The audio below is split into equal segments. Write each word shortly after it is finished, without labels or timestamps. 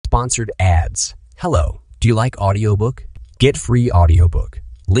Sponsored ads. Hello, do you like audiobook? Get free audiobook.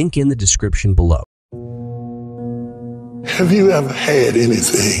 Link in the description below. Have you ever had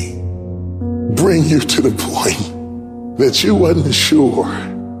anything bring you to the point that you wasn't sure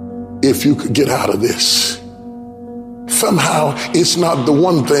if you could get out of this? Somehow it's not the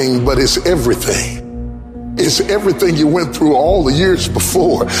one thing, but it's everything. It's everything you went through all the years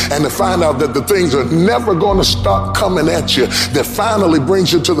before, and to find out that the things are never going to stop coming at you, that finally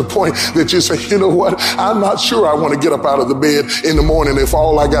brings you to the point that you say, you know what, I'm not sure I want to get up out of the bed in the morning if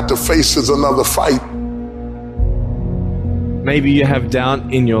all I got to face is another fight. Maybe you have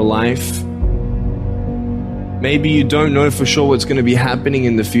doubt in your life. Maybe you don't know for sure what's going to be happening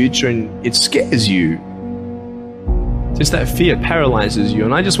in the future, and it scares you. Just that fear paralyzes you.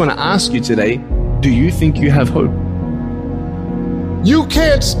 And I just want to ask you today, do you think you have hope? You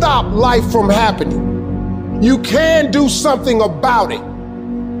can't stop life from happening. You can do something about it.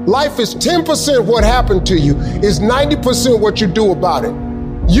 Life is 10% what happened to you, is 90% what you do about it.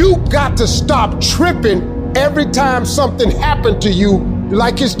 You got to stop tripping every time something happened to you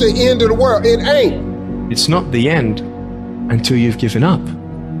like it's the end of the world. It ain't. It's not the end until you've given up.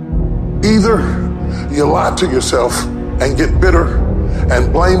 Either you lie to yourself and get bitter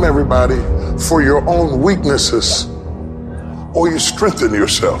and blame everybody for your own weaknesses, or you strengthen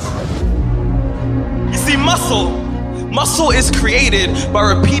yourself. You see, muscle is created by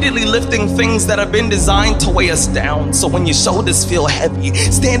repeatedly lifting things that have been designed to weigh us down. So when your shoulders feel heavy,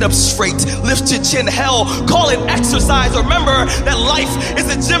 stand up straight, lift your chin. Hell, call it exercise. Remember that life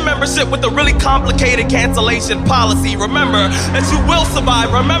is a gym membership with a really complicated cancellation policy. Remember that you will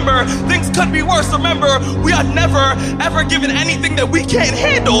survive. Remember, things could be worse. Remember, we are never, ever given anything that we can't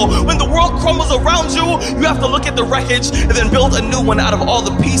handle. When the world crumbles around you, you have to look at the wreckage and then build a new one out of all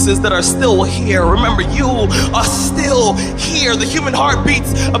the pieces that are still here. Remember, you are still here. The human heart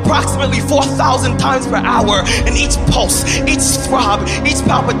beats approximately 4,000 times per hour, and each pulse, each throb, each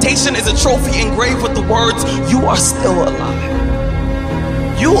palpitation is a trophy engraved with the words, you are still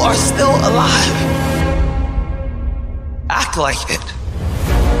alive. You are still alive. Act like it.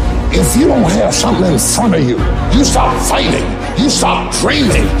 If you don't have something in front of you, you stop fighting, you stop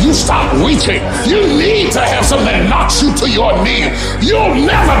dreaming, you stop reaching. You need to have something that knocks you to your knees. You'll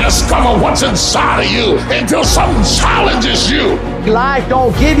never discover what's inside of you until something challenges you. Life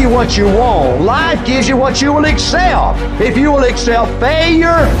don't give you what you want. Life gives you what you will accept. If you will accept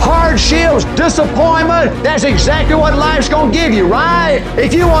failure, hardships, disappointment, that's exactly what life's gonna give you, right?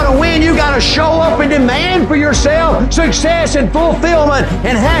 If you want to win, you gotta show up and demand for yourself success and fulfillment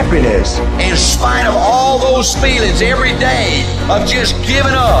and happiness. In spite of all those feelings every day of just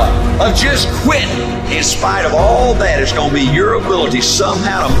giving up, of just quitting, in spite of all that, it's gonna be your ability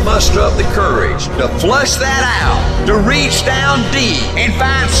somehow to muster up the courage, to flush that out, to reach down deep and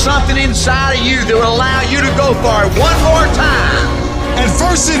find something inside of you that will allow you to go for it one more time.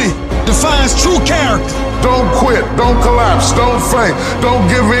 Adversity defines true character. Don't quit, don't collapse, don't faint, don't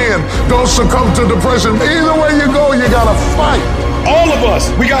give in, don't succumb to depression. Either way you go, you gotta fight. All of us,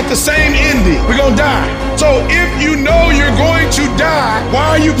 we got the same ending. We're gonna die. So if you know you're going to die,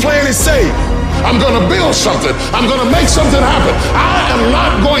 why are you playing it safe? I'm going to build something. I'm going to make something happen. I am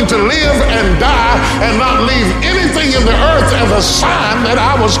not going to live and die and not leave anything in the earth as a sign that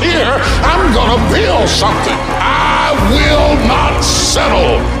I was here. I'm going to build something. I will not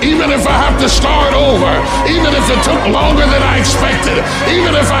settle, even if I have to start over, even if it took longer than I expected,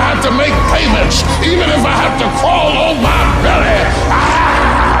 even if I have to make payments, even if I have to crawl on my belly.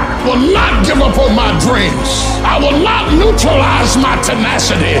 I will not give up on my dreams. I will not neutralize my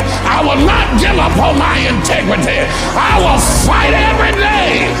tenacity. I will not give up on my integrity. I will fight every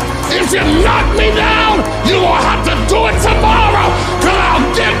day. If you knock me down, you will have to do it tomorrow, till I'll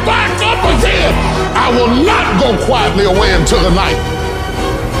get back up again. I will not go quietly away into the night.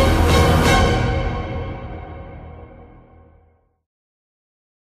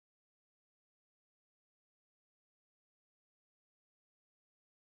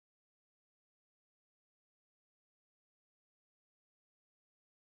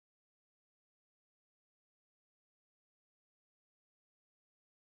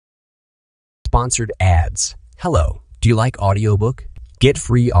 Sponsored ads. Hello, do you like audiobook? Get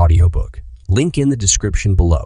free audiobook. Link in the description below.